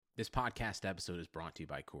This podcast episode is brought to you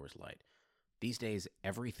by Coors Light. These days,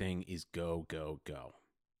 everything is go, go, go.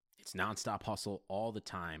 It's nonstop hustle all the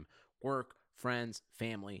time. Work, friends,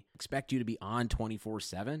 family expect you to be on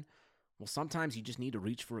 24/7. Well, sometimes you just need to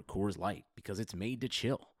reach for a Coors Light because it's made to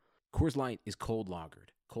chill. Coors Light is cold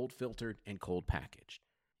lagered, cold filtered, and cold packaged.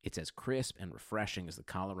 It's as crisp and refreshing as the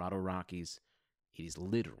Colorado Rockies. It is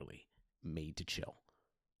literally made to chill.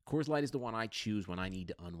 Coors Light is the one I choose when I need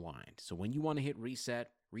to unwind. So when you want to hit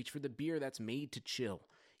reset, reach for the beer that's made to chill.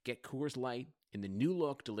 Get Coors Light in the new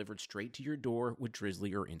look delivered straight to your door with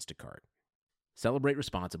Drizzly or Instacart. Celebrate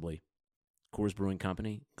responsibly. Coors Brewing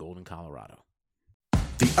Company, Golden, Colorado.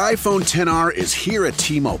 The iPhone XR is here at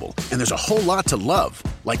T-Mobile, and there's a whole lot to love,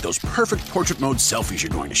 like those perfect portrait mode selfies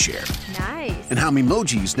you're going to share. Nice. And how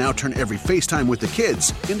Memojis now turn every FaceTime with the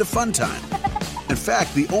kids into fun time. In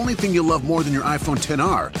fact, the only thing you'll love more than your iPhone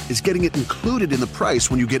XR is getting it included in the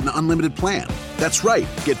price when you get an unlimited plan. That's right,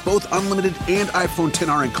 get both unlimited and iPhone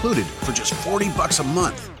XR included for just $40 a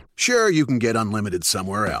month. Sure, you can get unlimited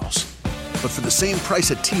somewhere else. But for the same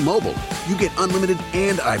price at T-Mobile, you get unlimited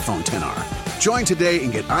and iPhone XR. Join today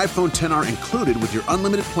and get iPhone XR included with your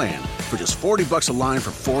unlimited plan for just $40 a line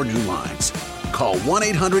for 4 new lines. Call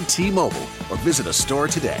 1-800-T-Mobile or visit a store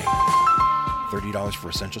today. $30 for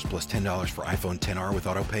Essentials plus $10 for iPhone XR with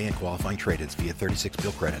autopay and qualifying trade-ins via 36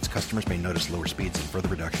 bill credits. Customers may notice lower speeds and further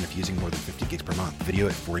reduction if using more than 50 gigs per month. Video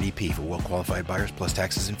at 480p for well-qualified buyers plus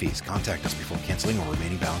taxes and fees. Contact us before canceling or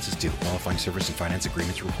remaining balances due. Qualifying service and finance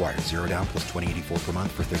agreements required. 0 down plus $20.84 per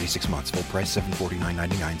month for 36 months. Full price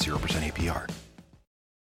 $749.99, 0% APR.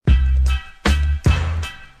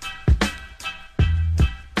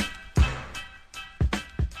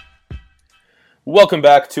 Welcome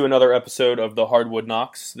back to another episode of the Hardwood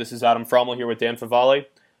Knocks. This is Adam Frommel here with Dan Favale.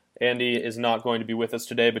 Andy is not going to be with us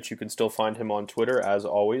today, but you can still find him on Twitter, as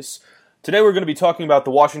always. Today we're going to be talking about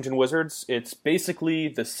the Washington Wizards. It's basically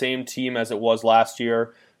the same team as it was last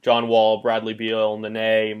year. John Wall, Bradley Beal,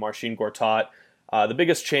 Nene, Marcin Gortat. The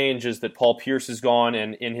biggest change is that Paul Pierce is gone,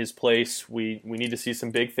 and in his place, we need to see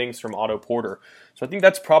some big things from Otto Porter. So I think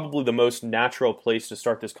that's probably the most natural place to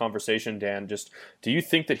start this conversation, Dan. Just, do you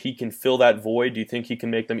think that he can fill that void? Do you think he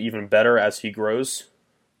can make them even better as he grows?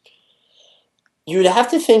 You'd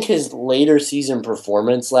have to think his later season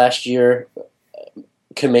performance last year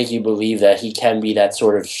can make you believe that he can be that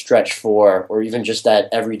sort of stretch four or even just that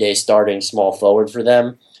everyday starting small forward for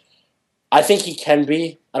them. I think he can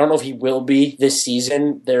be. I don't know if he will be this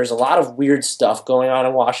season. There's a lot of weird stuff going on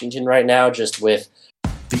in Washington right now, just with...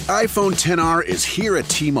 The iPhone XR is here at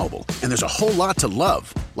T-Mobile, and there's a whole lot to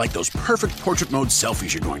love, like those perfect portrait mode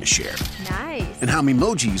selfies you're going to share. Nice. And how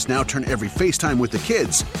Memojis now turn every FaceTime with the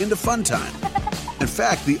kids into fun time. In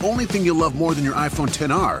fact, the only thing you'll love more than your iPhone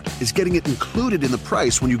XR is getting it included in the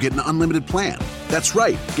price when you get an unlimited plan. That's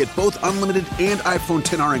right, get both unlimited and iPhone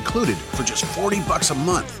XR included for just $40 a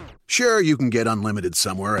month. Sure, you can get unlimited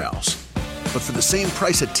somewhere else. But for the same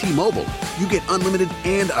price at T-Mobile, you get unlimited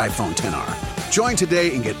and iPhone XR. Join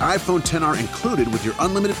today and get iPhone XR included with your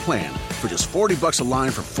unlimited plan for just $40 a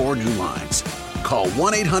line for 4 new lines. Call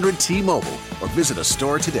 1-800-T-Mobile or visit a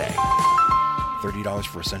store today. $30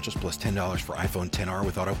 for Essentials plus $10 for iPhone XR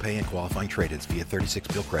with autopay and qualifying trade-ins via 36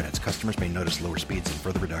 bill credits. Customers may notice lower speeds and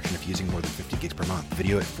further reduction if using more than 50 gigs per month.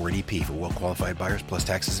 Video at 480p for well-qualified buyers plus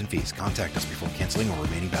taxes and fees. Contact us before canceling or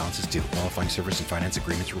remaining balances due. Qualifying service and finance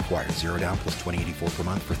agreements required. 0 down plus $20.84 per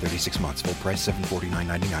month for 36 months. Full price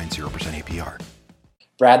 $749.99, 0% APR.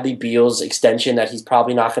 Bradley Beal's extension that he's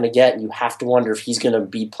probably not going to get, and you have to wonder if he's going to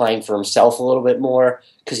be playing for himself a little bit more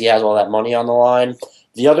because he has all that money on the line.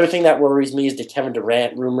 The other thing that worries me is the Kevin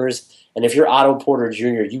Durant rumors. And if you're Otto Porter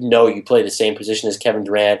Jr., you know you play the same position as Kevin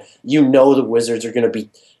Durant. You know the Wizards are going to be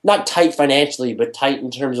not tight financially, but tight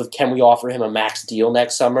in terms of can we offer him a max deal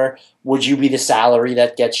next summer? Would you be the salary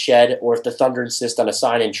that gets shed? Or if the Thunder insist on a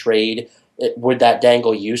sign and trade, would that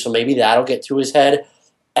dangle you? So maybe that'll get to his head.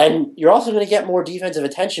 And you're also going to get more defensive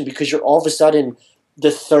attention because you're all of a sudden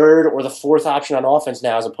the third or the fourth option on offense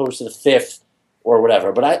now as opposed to the fifth or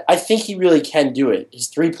whatever. But I think he really can do it. His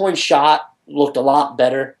three-point shot looked a lot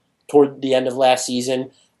better toward the end of last season,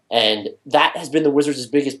 and that has been the Wizards'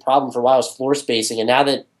 biggest problem for a while is floor spacing. And now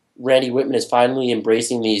that Randy Whitman is finally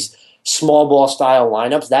embracing these small ball style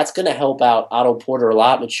lineups, that's going to help out Otto Porter a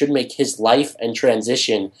lot, and it should make his life and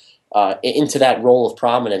transition into that role of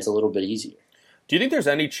prominence a little bit easier. Do you think there's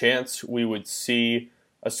any chance we would see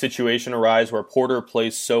a situation arise where Porter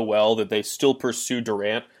plays so well that they still pursue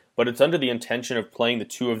Durant, but it's under the intention of playing the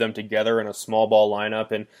two of them together in a small ball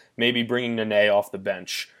lineup and maybe bringing Nene off the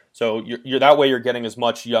bench? So you're that way you're getting as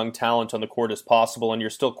much young talent on the court as possible, and you're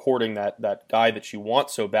still courting that guy that you want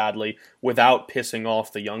so badly without pissing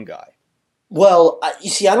off the young guy. Well, you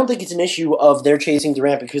see, I don't think it's an issue of they're chasing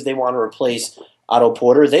Durant because they want to replace Otto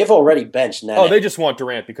Porter. They've already benched Nene. Oh, they just want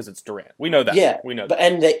Durant because it's Durant. We know that. Yeah, we know that.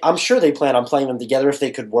 And I'm sure they plan on playing them together if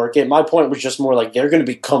they could work it. My point was just more like they're going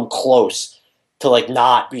to become close to like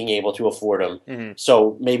not being able to afford him. Mm-hmm.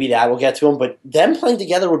 So maybe that will get to him. But them playing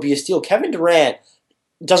together would be a steal. Kevin Durant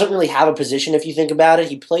doesn't really have a position if you think about it.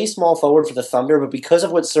 He plays small forward for the Thunder, but because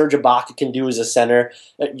of what Serge Ibaka can do as a center,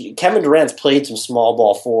 Kevin Durant's played some small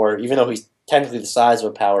ball forward, even though he's technically the size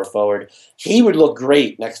of a power forward. He would look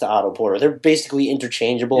great next to Otto Porter. They're basically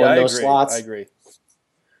interchangeable in those slots. I agree.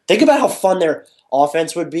 Think about how fun their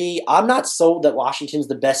offense would be. I'm not sold that Washington's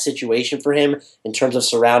the best situation for him in terms of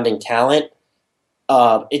surrounding talent.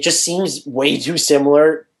 It just seems way too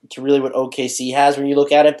similar to really what OKC has when you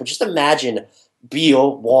look at it. But just imagine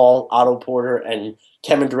Beal, Wall, Otto Porter, and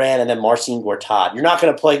Kevin Durant, and then Marcin Gortat. You're not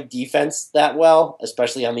going to play defense that well,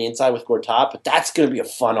 especially on the inside with Gortat, but that's going to be a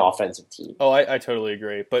fun offensive team. Oh, I totally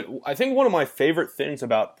agree. But I think one of my favorite things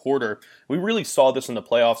about Porter, we really saw this in the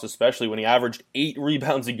playoffs, especially when he averaged 8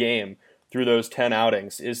 rebounds a game through those 10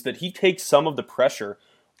 outings, is that he takes some of the pressure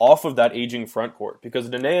off of that aging front court, because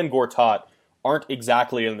Nene and Gortat aren't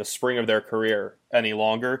exactly in the spring of their career any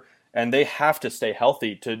longer, and they have to stay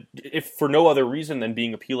healthy if for no other reason than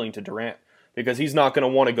being appealing to Durant, because he's not going to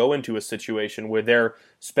want to go into a situation where they're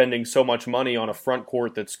spending so much money on a front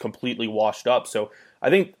court that's completely washed up. So I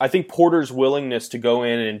think Porter's willingness to go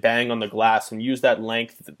in and bang on the glass and use that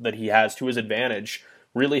length that he has to his advantage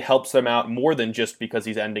really helps them out more than just because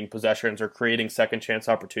he's ending possessions or creating second chance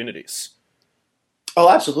opportunities. Oh,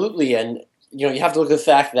 absolutely. And you have to look at the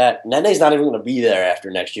fact that Nene's not even going to be there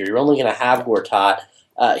after next year. You're only going to have Gortat.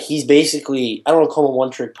 He's basically, I don't want to call him a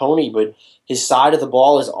one-trick pony, but his side of the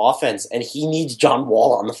ball is offense, and he needs John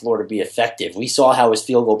Wall on the floor to be effective. We saw how his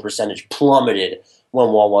field goal percentage plummeted when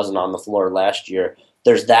Wall wasn't on the floor last year.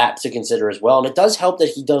 There's that to consider as well, and it does help that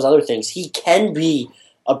he does other things. He can be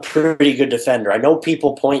a pretty good defender. I know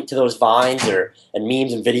people point to those vines and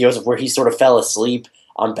memes and videos of where he sort of fell asleep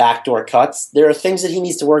on backdoor cuts. There are things that he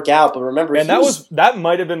needs to work out, but remember, and that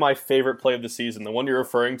might have been my favorite play of the season, the one you're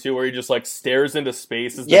referring to, where he just like stares into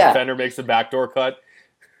space as the defender makes a backdoor cut.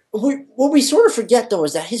 What we sort of forget, though,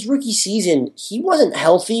 is that his rookie season, he wasn't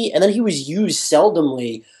healthy, and then he was used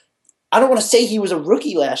seldomly. I don't want to say he was a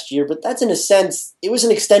rookie last year, but that's in a sense, it was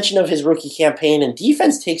an extension of his rookie campaign, and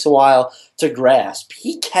defense takes a while to grasp.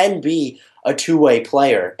 He can be a two-way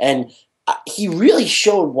player, and he really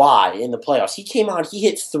showed why in the playoffs. He came on, he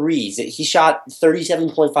hit threes. He shot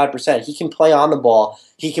 37.5%. He can play on the ball.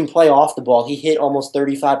 He can play off the ball. He hit almost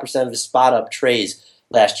 35% of his spot-up trays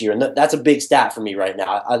last year, and that's a big stat for me right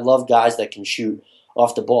now. I love guys that can shoot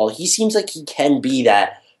off the ball. He seems like he can be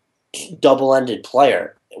that double-ended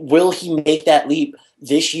player. Will he make that leap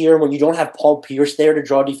this year when you don't have Paul Pierce there to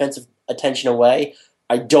draw defensive attention away?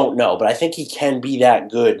 I don't know, but I think he can be that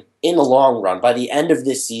good in the long run. By the end of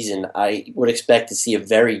this season, I would expect to see a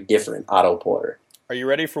very different Otto Porter. Are you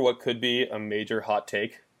ready for what could be a major hot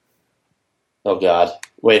take? Oh, God.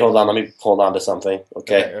 Wait, hold on. Let me hold on to something.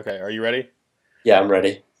 Okay. Are you ready? Yeah, I'm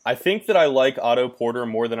ready. I think that I like Otto Porter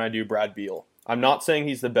more than I do Brad Beal. I'm not saying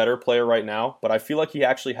he's the better player right now, but I feel like he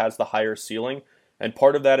actually has the higher ceiling, and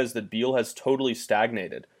part of that is that Beal has totally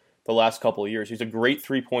stagnated the last couple of years. He's a great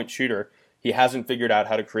three-point shooter. He hasn't figured out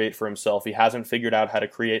how to create for himself. He hasn't figured out how to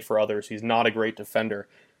create for others. He's not a great defender.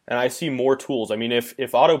 And I see more tools. I mean,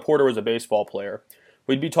 if Otto Porter was a baseball player,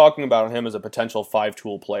 we'd be talking about him as a potential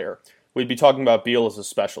five-tool player. We'd be talking about Beal as a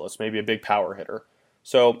specialist, maybe a big power hitter.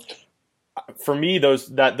 So for me,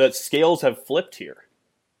 that scales have flipped here.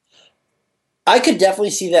 I could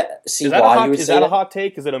definitely see that. Is that a hot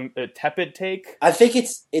take? Is it a tepid take? I think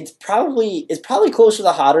it's probably closer to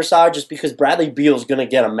the hotter side, just because Bradley Beal's going to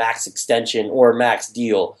get a max extension or a max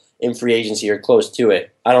deal in free agency or close to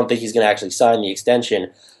it. I don't think he's going to actually sign the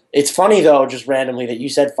extension. It's funny though, just randomly, that you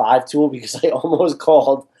said 5-tool, because I almost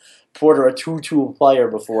called Porter a 2-tool player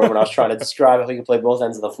before when I was trying to describe how he could play both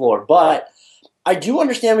ends of the floor. But I do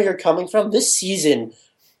understand where you're coming from. This season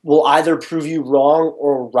will either prove you wrong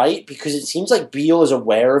or right, because it seems like Beal is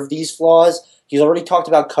aware of these flaws. He's already talked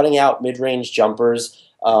about cutting out mid-range jumpers.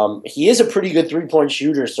 He is a pretty good three-point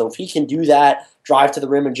shooter, so if he can do that, drive to the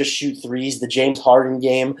rim and just shoot threes, the James Harden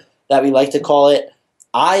game that we like to call it.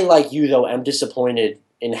 I, like you, though, am disappointed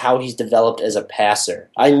in how he's developed as a passer.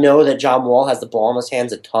 I know that John Wall has the ball in his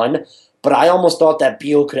hands a ton, but I almost thought that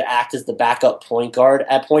Beal could act as the backup point guard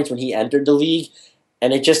at points when he entered the league,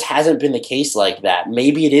 and it just hasn't been the case like that.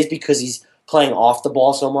 Maybe it is because he's playing off the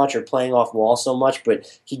ball so much or playing off Wall so much, but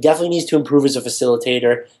he definitely needs to improve as a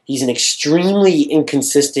facilitator. He's an extremely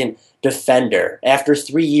inconsistent defender. After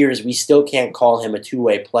 3 years, we still can't call him a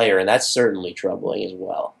two-way player, and that's certainly troubling as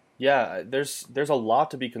well. Yeah, there's a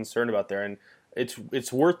lot to be concerned about there, and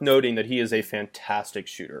it's worth noting that he is a fantastic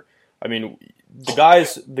shooter. I mean,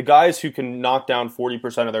 the guys who can knock down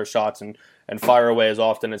 40% of their shots and fire away as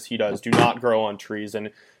often as he does do not grow on trees,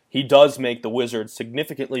 and he does make the Wizards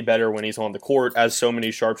significantly better when he's on the court, as so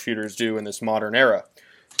many sharpshooters do in this modern era.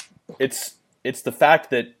 It's the fact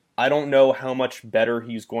that I don't know how much better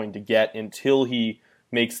he's going to get until he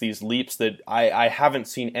makes these leaps that I haven't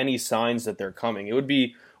seen any signs that they're coming. It would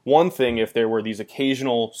be one thing if there were these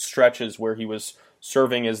occasional stretches where he was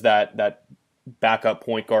serving as that backup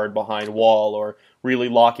point guard behind Wall or really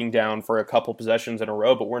locking down for a couple possessions in a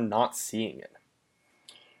row, but we're not seeing it.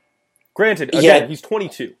 Granted, again, he's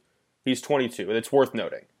 22. He's 22, and it's worth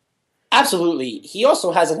noting. Absolutely. He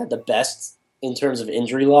also hasn't had the best in terms of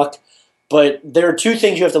injury luck, but there are two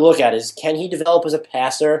things you have to look at is, can he develop as a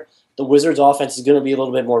passer? The Wizards' offense is going to be a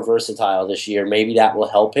little bit more versatile this year. Maybe that will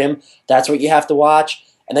help him. That's what you have to watch.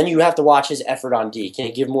 And then you have to watch his effort on D. Can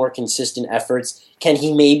he give more consistent efforts? Can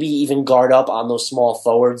he maybe even guard up on those small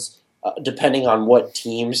forwards, depending on what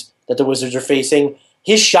teams that the Wizards are facing?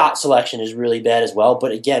 His shot selection is really bad as well.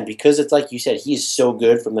 But again, because it's like you said, he is so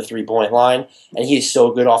good from the three-point line, and he is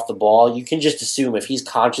so good off the ball, you can just assume if he's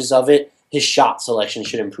conscious of it, his shot selection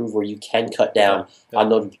should improve where you can cut down on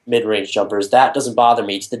those mid-range jumpers. That doesn't bother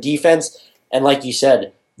me. It's the defense, and like you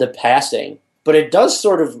said, the passing. But it does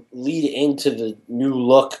sort of lead into the new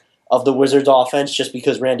look of the Wizards offense just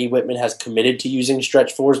because Randy Whitman has committed to using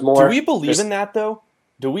stretch fours more. Do we believe in that, though?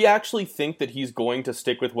 Do we actually think that he's going to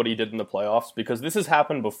stick with what he did in the playoffs? Because this has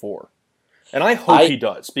happened before. And I hope he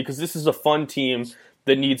does, because this is a fun team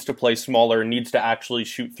that needs to play smaller and needs to actually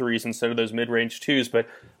shoot threes instead of those mid-range twos. But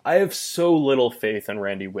I have so little faith in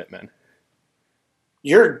Randy Whitman.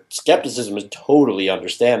 Your skepticism is totally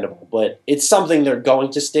understandable, but it's something they're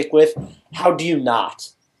going to stick with. How do you not?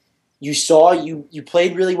 You saw you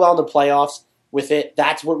played really well in the playoffs with it.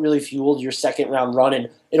 That's what really fueled your second round run, and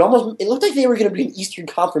it looked like they were going to be an Eastern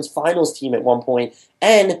Conference Finals team at one point.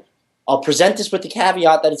 And I'll present this with the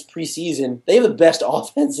caveat that it's preseason. They have the best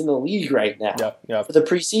offense in the league right now for the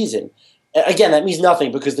preseason. Again, that means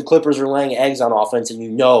nothing because the Clippers are laying eggs on offense, and you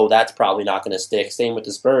know that's probably not going to stick. Same with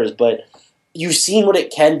the Spurs, but you've seen what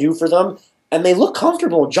it can do for them, and they look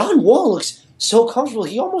comfortable. John Wall looks so comfortable.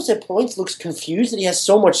 He almost at points looks confused that he has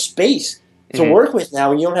so much space to work with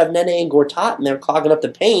now, and you don't have Nene and Gortat and they're clogging up the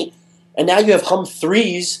paint, and now you have hum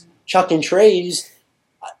threes, chucking trays.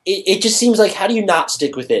 It just seems like, how do you not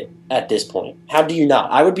stick with it at this point? How do you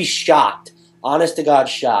not? I would be shocked, honest to God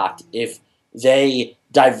shocked, if they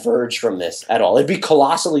diverge from this at all. It'd be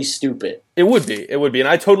colossally stupid. It would be, and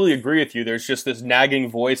I totally agree with you. There's just this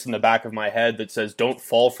nagging voice in the back of my head that says, don't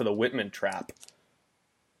fall for the Whitman trap.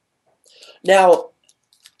 Now,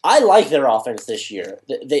 I like their offense this year.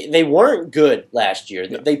 They weren't good last year.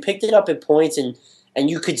 No. They picked it up at points, and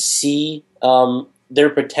you could see their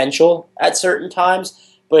potential at certain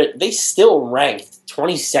times, but they still ranked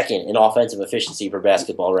 22nd in offensive efficiency per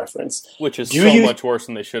Basketball Reference. Which is much worse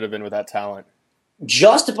than they should have been with that talent.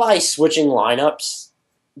 Just by switching lineups,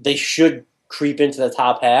 they should creep into the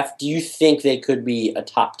top half. Do you think they could be a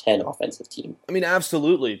top 10 offensive team? I mean,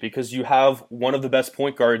 absolutely, because you have one of the best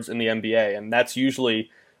point guards in the NBA, and that's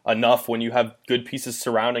usually enough when you have good pieces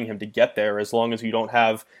surrounding him to get there, as long as you don't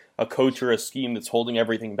have a coach or a scheme that's holding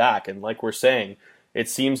everything back. And like we're saying, it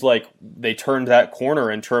seems like they turned that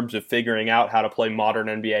corner in terms of figuring out how to play modern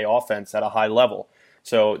NBA offense at a high level.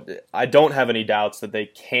 So I don't have any doubts that they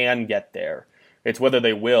can get there. It's whether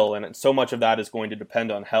they will, and so much of that is going to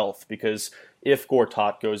depend on health, because if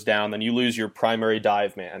Gortat goes down, then you lose your primary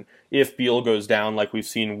dive man. If Beal goes down, like we've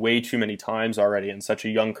seen way too many times already in such a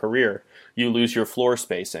young career, you lose your floor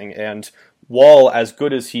spacing. And Wall, as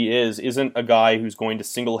good as he is, isn't a guy who's going to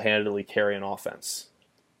single-handedly carry an offense.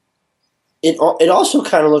 It also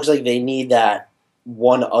kind of looks like they need that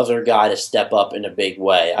one other guy to step up in a big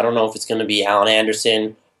way. I don't know if it's going to be Alan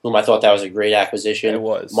Anderson, whom I thought that was a great acquisition. It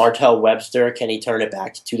was. Martell Webster, can he turn it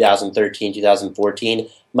back to 2013, 2014?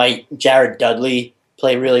 Might Jared Dudley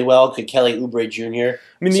play really well? Could Kelly Oubre Jr.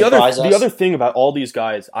 I mean, the other thing about all these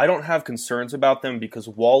guys, I don't have concerns about them because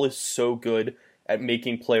Wall is so good at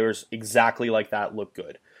making players exactly like that look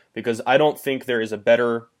good. Because I don't think there is a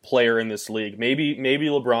better player in this league. Maybe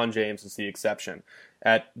LeBron James is the exception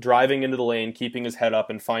at driving into the lane, keeping his head up,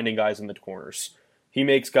 and finding guys in the corners. He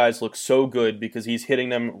makes guys look so good because he's hitting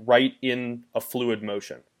them right in a fluid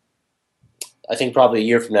motion. I think probably a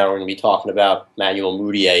year from now we're going to be talking about Manuel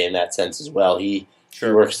Mudiay in that sense as well. He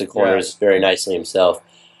works the corners very nicely himself.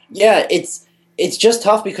 Yeah, it's just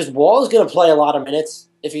tough because Wall is going to play a lot of minutes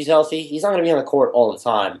if he's healthy. He's not going to be on the court all the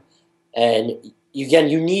time. And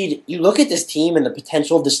you look at this team and the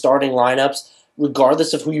potential of the starting lineups,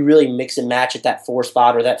 regardless of who you really mix and match at that 4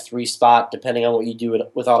 spot or that 3 spot, depending on what you do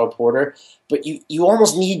with Otto Porter. But you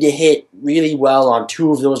almost need to hit really well on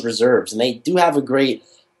 2 of those reserves. And they do have a great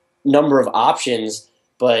number of options.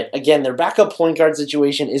 But again, their backup point guard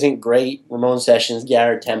situation isn't great. Ramon Sessions,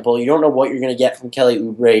 Garrett Temple. You don't know what you're going to get from Kelly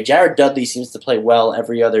Oubre. Jared Dudley seems to play well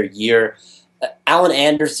every other year. Alan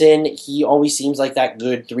Anderson, he always seems like that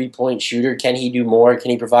good 3-point shooter. Can he do more?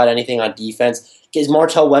 Can he provide anything on defense? Is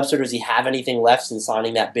Martell Webster, does he have anything left since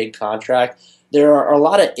signing that big contract? There are a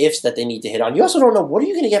lot of ifs that they need to hit on. You also don't know, what are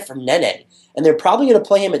you going to get from Nene? And they're probably going to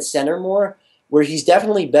play him at center more, where he's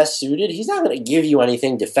definitely best suited. He's not going to give you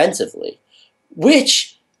anything defensively.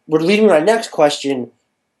 Which would lead me to my next question.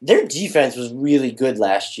 Their defense was really good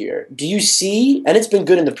last year. Do you see, and it's been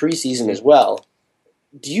good in the preseason as well,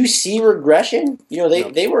 do you see regression?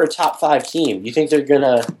 They were a top 5 team. You think they're going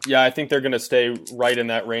to... Yeah, I think they're going to stay right in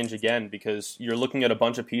that range again because you're looking at a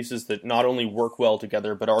bunch of pieces that not only work well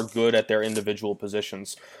together but are good at their individual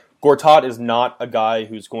positions. Gortat is not a guy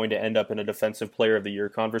who's going to end up in a Defensive Player of the Year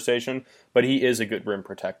conversation, but he is a good rim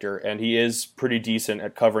protector, and he is pretty decent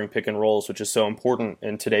at covering pick and rolls, which is so important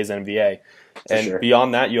in today's NBA.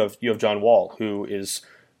 Beyond that, you have John Wall, who is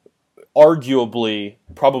arguably,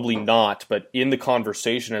 probably not, but in the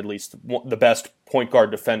conversation at least, the best point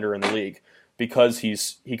guard defender in the league because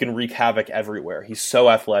he can wreak havoc everywhere. He's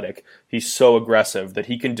so athletic, he's so aggressive that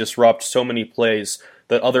he can disrupt so many plays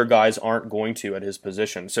that other guys aren't going to at his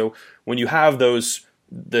position. So when you have those,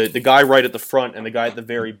 the guy right at the front and the guy at the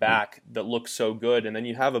very back that looks so good, and then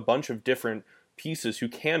you have a bunch of different pieces who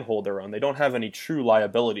can hold their own. They don't have any true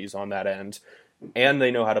liabilities on that end, and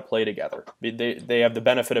they know how to play together. They have the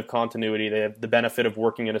benefit of continuity. They have the benefit of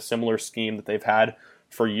working in a similar scheme that they've had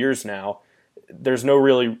for years now. There's no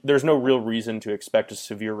real reason to expect a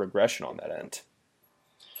severe regression on that end.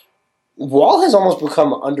 Wall has almost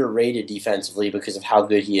become underrated defensively because of how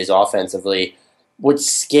good he is offensively. What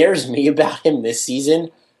scares me about him this season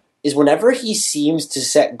is whenever he seems to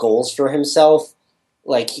set goals for himself,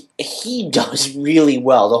 like he does really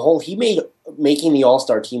well. He made making the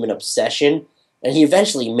All-Star team an obsession, and he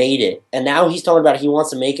eventually made it. And now he's talking about he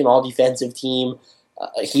wants to make an all-defensive team.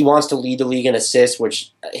 He wants to lead the league in assists,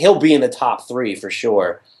 which he'll be in the top 3 for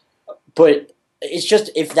sure. But it's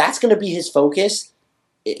just, if that's going to be his focus,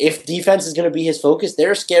 if defense is going to be his focus,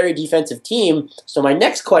 they're a scary defensive team. So my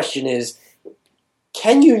next question is,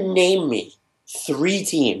 can you name me 3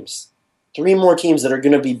 more teams that are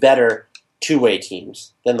going to be better two-way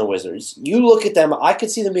teams than the Wizards? You look at them, I could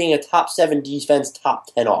see them being a top 7 defense,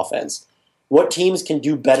 top 10 offense. What teams can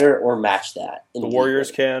do better or match that? The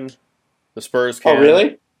Warriors can. The Spurs can. Oh,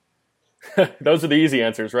 really? Those are the easy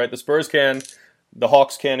answers, right? The Spurs can. The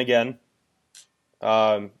Hawks can again.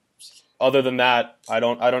 Other than that, I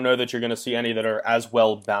don't know that you're going to see any that are as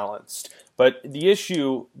well balanced. But the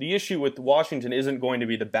issue with Washington isn't going to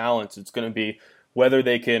be the balance. It's going to be whether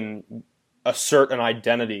they can assert an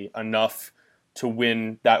identity enough to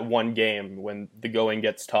win that one game when the going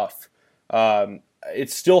gets tough.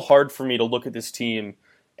 It's still hard for me to look at this team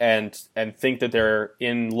and think that they're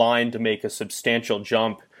in line to make a substantial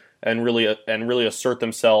jump and really assert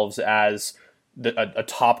themselves as a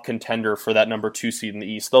top contender for that number 2 seed in the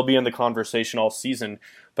East. They'll be in the conversation all season,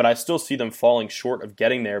 but I still see them falling short of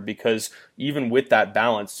getting there because even with that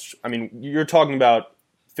balance, I mean, you're talking about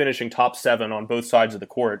finishing top 7 on both sides of the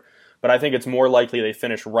court, but I think it's more likely they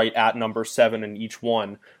finish right at number 7 in each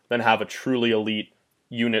one than have a truly elite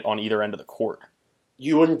unit on either end of the court.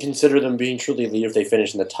 You wouldn't consider them being truly elite if they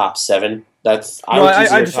finish in the top 7? I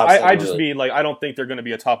just mean, like, I don't think they're going to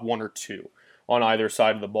be a top 1 or 2 on either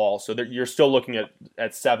side of the ball. So you're still looking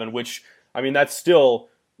at 7, which, I mean, that's still,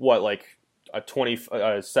 like a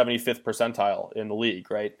 75th percentile in the league,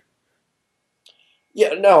 right?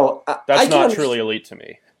 Yeah, no. That's not truly elite to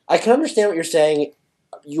me. I can understand what you're saying.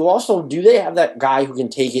 You also, do they have that guy who can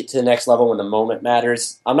take it to the next level when the moment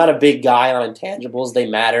matters? I'm not a big guy on intangibles. They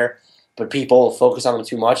matter, but people focus on them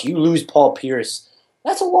too much. You lose Paul Pierce,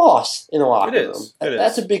 that's a loss in the locker room.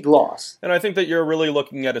 That's a big loss. And I think that you're really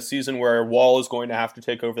looking at a season where Wall is going to have to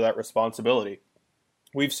take over that responsibility.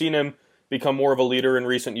 We've seen him become more of a leader in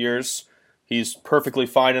recent years. He's perfectly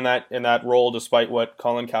fine in that role, despite what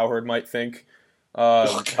Colin Cowherd might think.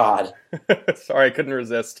 Oh, God. Sorry, I couldn't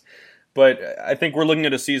resist. But I think we're looking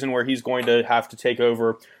at a season where he's going to have to take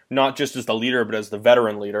over not just as the leader, but as the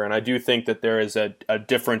veteran leader. And I do think that there is a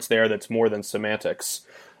difference there that's more than semantics.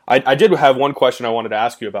 I did have one question I wanted to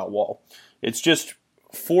ask you about Wall. It's just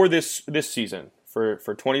for this season, for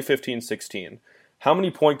 2015-16, how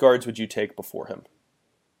many point guards would you take before him?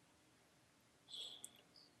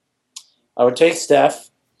 I would take Steph.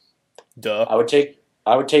 Duh. I would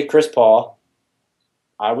take Chris Paul.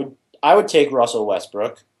 I would take Russell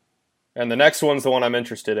Westbrook. And the next one's the one I'm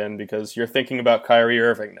interested in because you're thinking about Kyrie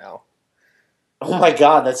Irving now. Oh my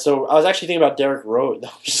God, that's so. I was actually thinking about Derrick Rose. No,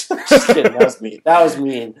 I'm just kidding. That was mean. That was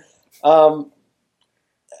mean.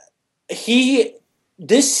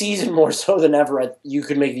 This season more so than ever, you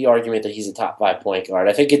could make the argument that he's a top 5 point guard.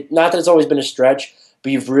 I think not that it's always been a stretch,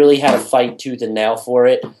 but you've really had to fight tooth and nail for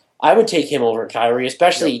it. I would take him over Kyrie,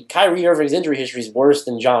 especially Kyrie Irving's injury history is worse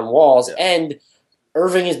than John Wall's, and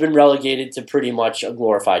Irving has been relegated to pretty much a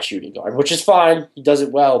glorified shooting guard, which is fine. He does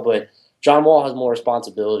it well, but John Wall has more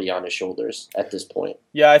responsibility on his shoulders at this point.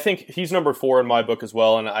 Yeah, I think he's number 4 in my book as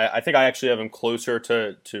well, and I think I actually have him closer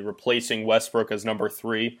to replacing Westbrook as number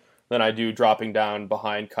 3 than I do dropping down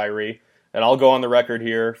behind Kyrie. And I'll go on the record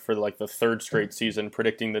here for like the 3rd straight season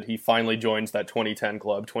predicting that he finally joins that 2010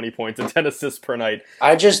 club, 20 points and 10 assists per night.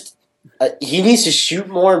 He needs to shoot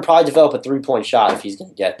more and probably develop a 3-point shot if he's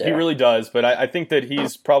going to get there. He really does, but I think that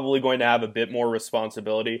he's probably going to have a bit more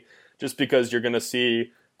responsibility just because you're going to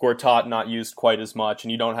see Gortat not used quite as much,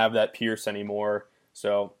 and you don't have that Pierce anymore.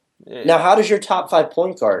 So now, how does your top 5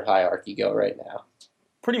 point guard hierarchy go right now?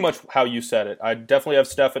 Pretty much how you said it. I definitely have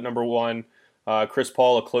Steph at number 1, Chris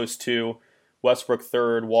Paul a close 2, Westbrook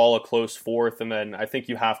 3rd, Wall a close 4th, and then I think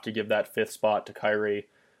you have to give that 5th spot to Kyrie.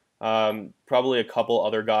 Probably a couple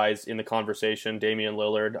other guys in the conversation, Damian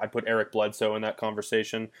Lillard. I'd put Eric Bledsoe in that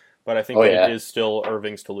conversation, but I think it is still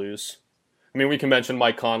Irving's to lose. I mean, we can mention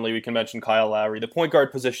Mike Conley, we can mention Kyle Lowry. The point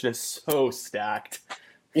guard position is so stacked.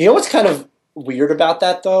 You know what's kind of weird about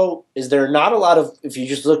that, though, is there are not a lot of, if you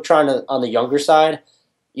just look on the younger side,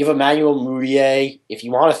 you have Emmanuel Mudiay. If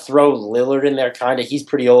you want to throw Lillard in there, kind of, he's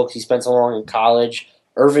pretty old because he spent so long in college.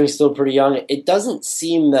 Irving's still pretty young. It doesn't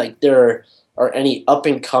seem like there are any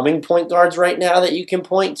up-and-coming point guards right now that you can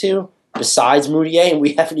point to besides Mudiay, and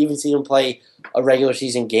we haven't even seen him play a regular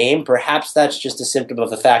season game. Perhaps that's just a symptom of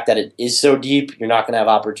the fact that it is so deep, you're not going to have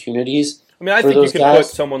opportunities. I mean, I think you could put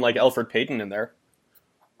someone like Elfrid Payton in there.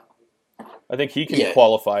 I think he can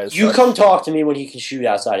qualify as such. Come talk to me when he can shoot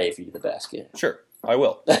outside 8 feet of the basket. Sure, I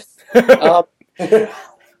will. No,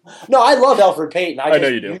 I love Elfrid Payton. I know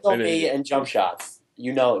you do. You know me and jump shots.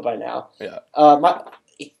 You know it by now. Yeah.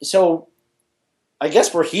 So I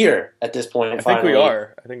guess we're here at this point. I think we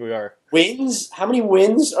are. Wins? How many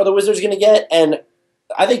wins are the Wizards going to get? And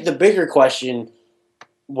I think the bigger question,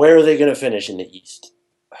 where are they going to finish in the East?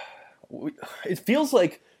 It feels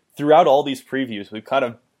like throughout all these previews, we've kind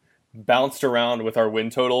of bounced around with our win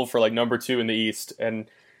total for like number 2 in the East. And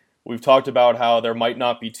we've talked about how there might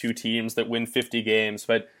not be 2 teams that win 50 games.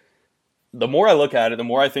 But the more I look at it, the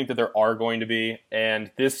more I think that there are going to be.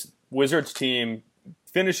 And this Wizards team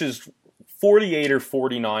finishes 48 or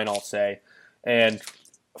 49, I'll say, and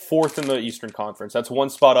 4th in the Eastern Conference. That's one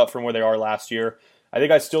spot up from where they are last year. I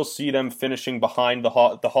think I still see them finishing behind the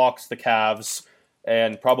Hawks, the Cavs,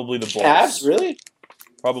 and probably the Bulls. Cavs, really?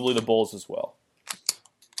 Probably the Bulls as well.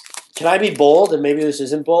 Can I be bold? And maybe this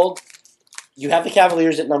isn't bold. You have the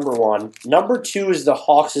Cavaliers at number 1. Number 2 is the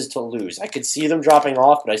Hawks is to lose. I could see them dropping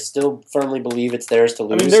off, but I still firmly believe it's theirs to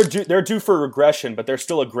lose. I mean, they're due for regression, but they're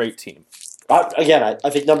still a great team. Again, I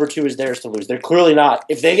think number 2 is theirs to lose. They're clearly not.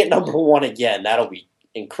 If they get number 1 again, that'll be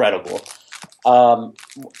incredible.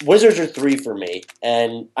 Wizards are 3 for me,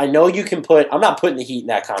 and I know you can put. I'm not putting the Heat in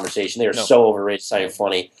that conversation. They are so overrated. It's not even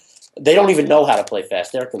funny. They don't even know how to play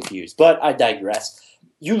fast. They're confused. But I digress.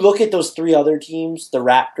 You look at those 3 other teams: the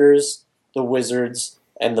Raptors, the Wizards,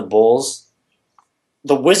 and the Bulls.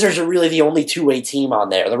 The Wizards are really the only two-way team on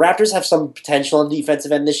there. The Raptors have some potential on the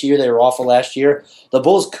defensive end this year. They were awful last year. The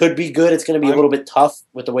Bulls could be good. It's going to be a little bit tough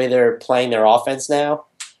with the way they're playing their offense now.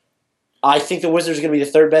 I think the Wizards are going to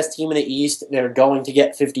be the 3rd best team in the East. They're going to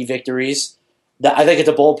get 50 victories. I think it's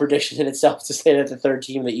a bold prediction in itself to say that the 3rd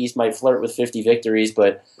team in the East might flirt with 50 victories,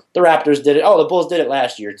 but the Raptors did it. Oh, the Bulls did it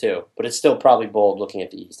last year too, but it's still probably bold looking at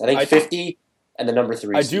the East. I think 50 and the number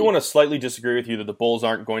 3 I seed. do want to slightly disagree with you that the Bulls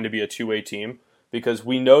aren't going to be a two-way team, because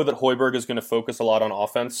we know that Hoiberg is going to focus a lot on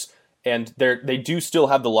offense, and they do still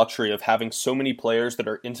have the luxury of having so many players that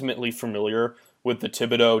are intimately familiar with the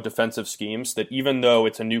Thibodeau defensive schemes that even though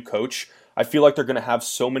it's a new coach, I feel like they're going to have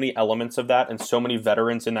so many elements of that and so many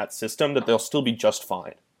veterans in that system that they'll still be just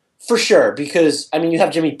fine. For sure, because, I mean, you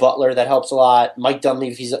have Jimmy Butler, that helps a lot. Mike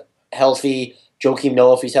Dunleavy, healthy, Joakim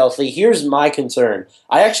Noah if he's healthy. Here's my concern.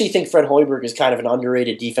 I actually think Fred Hoiberg is kind of an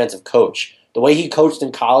underrated defensive coach. The way he coached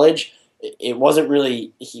in college, it wasn't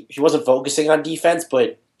really, he wasn't focusing on defense,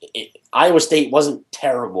 but Iowa State wasn't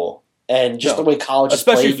terrible. And just the way college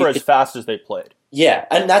especially played, for as fast as they played. Yeah,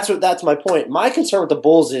 and that's my point. My concern with the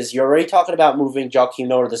Bulls is you're already talking about moving Joakim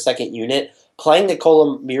Noah to the second unit. Playing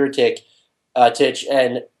Nikola Mirotic,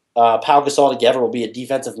 and Pau Gasol together will be a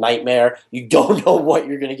defensive nightmare. You don't know what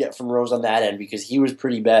you're going to get from Rose on that end because he was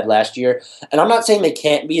pretty bad last year. And I'm not saying they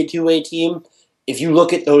can't be a two-way team. If you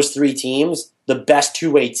look at those three teams, the best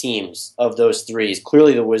two-way teams of those three is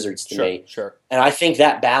clearly the Wizards to me. Sure. And I think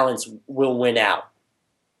that balance will win out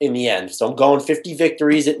in the end. So I'm going 50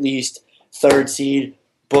 victories at least. Third seed,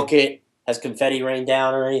 book it. Has confetti rained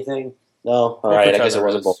down or anything? No? All right, I guess it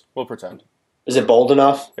wasn't bold. We'll pretend. Is it bold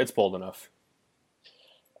enough? It's bold enough.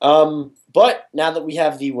 But now that we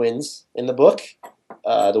have the wins in the book,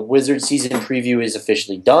 the Wizards season preview is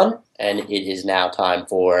officially done, and it is now time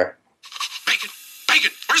for... Bacon!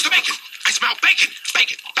 Bacon! Where's the bacon? I smell bacon!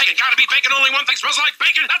 Bacon! Bacon! Gotta be bacon! Only one thing smells like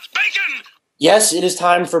bacon! That's bacon! Yes, it is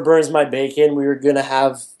time for Burns My Bacon. We were going to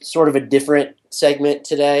have sort of a different segment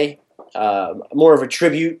today. More of a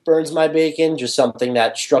tribute, Burns My Bacon, just something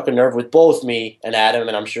that struck a nerve with both me and Adam,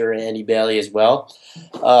 and I'm sure Andy Bailey as well.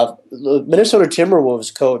 The Minnesota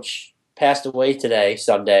Timberwolves coach passed away today,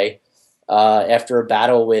 Sunday, after a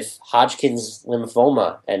battle with Hodgkin's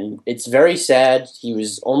lymphoma, and it's very sad. He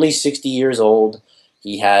was only 60 years old.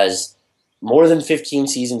 He has more than 15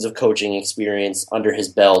 seasons of coaching experience under his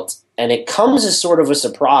belt, and it comes as sort of a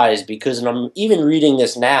surprise because, and I'm even reading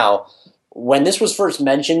this now, when this was first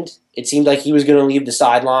mentioned, it seemed like he was going to leave the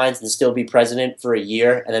sidelines and still be president for a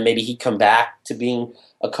year, and then maybe he'd come back to being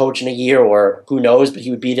a coach in a year, or who knows, but he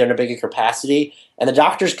would be there in a bigger capacity. And the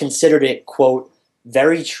doctors considered it, quote,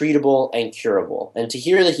 very treatable and curable. And to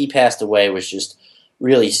hear that he passed away was just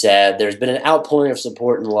really sad. There's been an outpouring of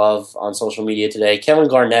support and love on social media today. Kevin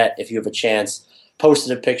Garnett, if you have a chance,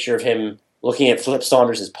 posted a picture of him looking at Flip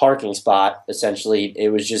Saunders' parking spot, essentially. It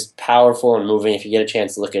was just powerful and moving if you get a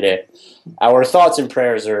chance to look at it. Our thoughts and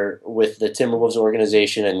prayers are with the Timberwolves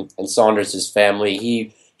organization and Saunders' family.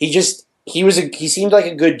 He seemed like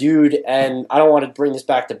a good dude, and I don't want to bring this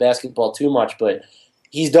back to basketball too much, but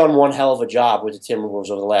he's done one hell of a job with the Timberwolves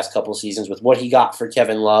over the last couple of seasons with what he got for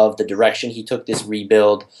Kevin Love, the direction he took this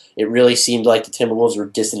rebuild. It really seemed like the Timberwolves were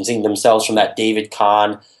distancing themselves from that David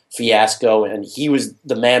Kahn fiasco, and he was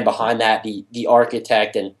the man behind that, the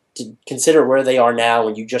architect. And to consider where they are now,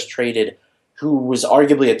 when you just traded who was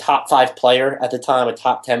arguably a top 5 player at the time, a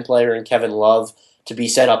top 10 player in Kevin Love, to be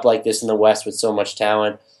set up like this in the West with so much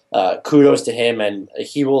talent, kudos to him, and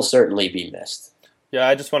he will certainly be missed. Yeah,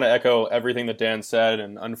 I just want to echo everything that Dan said,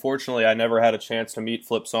 and unfortunately I never had a chance to meet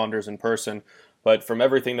Flip Saunders in person, but from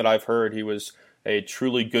everything that I've heard, he was a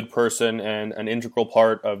truly good person and an integral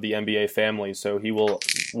part of the NBA family, so he will,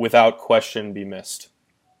 without question, be missed.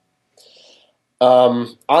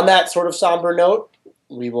 On that sort of somber note,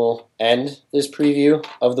 we will end this preview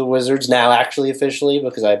of the Wizards now actually officially,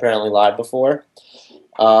 because I apparently lied before.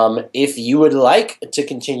 If you would like to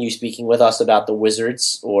continue speaking with us about the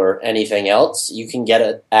Wizards or anything else, you can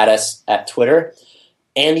get at us at Twitter.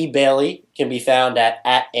 Andy Bailey can be found at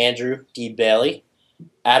Andrew D. Bailey.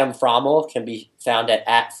 Adam Frommel can be found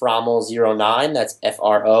at Frommel09. That's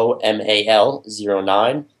Fromal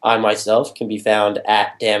 09. I myself can be found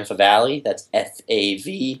at Dan Favale. That's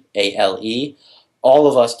Favale. All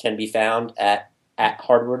of us can be found at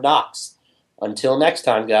Hardwood Knocks. Until next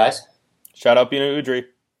time, guys. Shout out Bina Udry.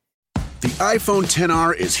 The iPhone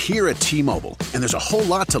XR is here at T-Mobile, and there's a whole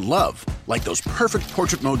lot to love, like those perfect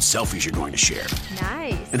portrait mode selfies you're going to share.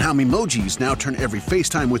 Nice. And how Memojis now turn every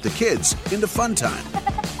FaceTime with the kids into fun time.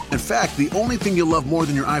 In fact, the only thing you'll love more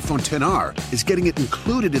than your iPhone XR is getting it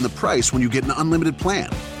included in the price when you get an unlimited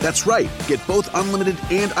plan. That's right. Get both unlimited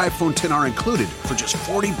and iPhone XR included for just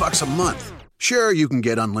 $40 a month. Sure, you can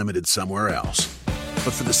get unlimited somewhere else.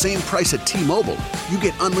 But for the same price at T-Mobile, you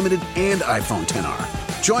get unlimited and iPhone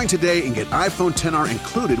XR. Join today and get iPhone XR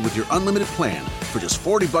included with your unlimited plan for just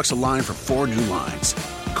 $40 a line for 4 new lines.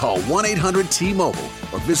 Call 1-800-T-Mobile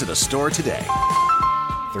or visit a store today.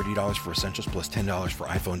 $30 for Essentials plus $10 for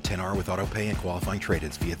iPhone XR with autopay and qualifying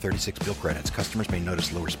trade-ins via 36 bill credits. Customers may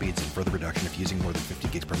notice lower speeds and further reduction if using more than 50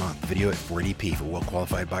 gigs per month. Video at 480p for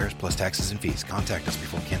well-qualified buyers plus taxes and fees. Contact us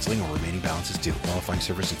before canceling or remaining balances due. Qualifying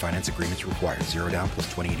service and finance agreements required. 0 down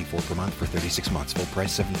plus $20.84 per month for 36 months. Full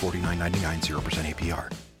price $749.99, 0% APR.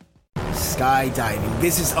 Skydiving.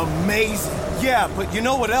 This is amazing. Yeah, but you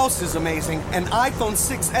know what else is amazing? An iPhone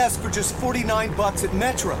 6S for just $49 at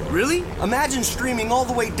Metro. Really? Imagine streaming all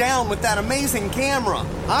the way down with that amazing camera.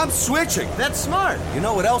 I'm switching. That's smart. You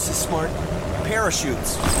know what else is smart?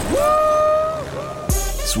 Parachutes.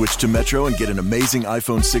 Switch to Metro and get an amazing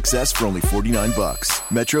iPhone 6S for only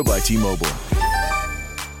 $49. Metro by T-Mobile.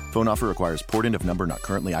 Phone offer requires port-in of number not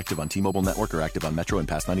currently active on T-Mobile network or active on Metro in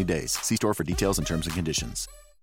past 90 days. See store for details and terms and conditions.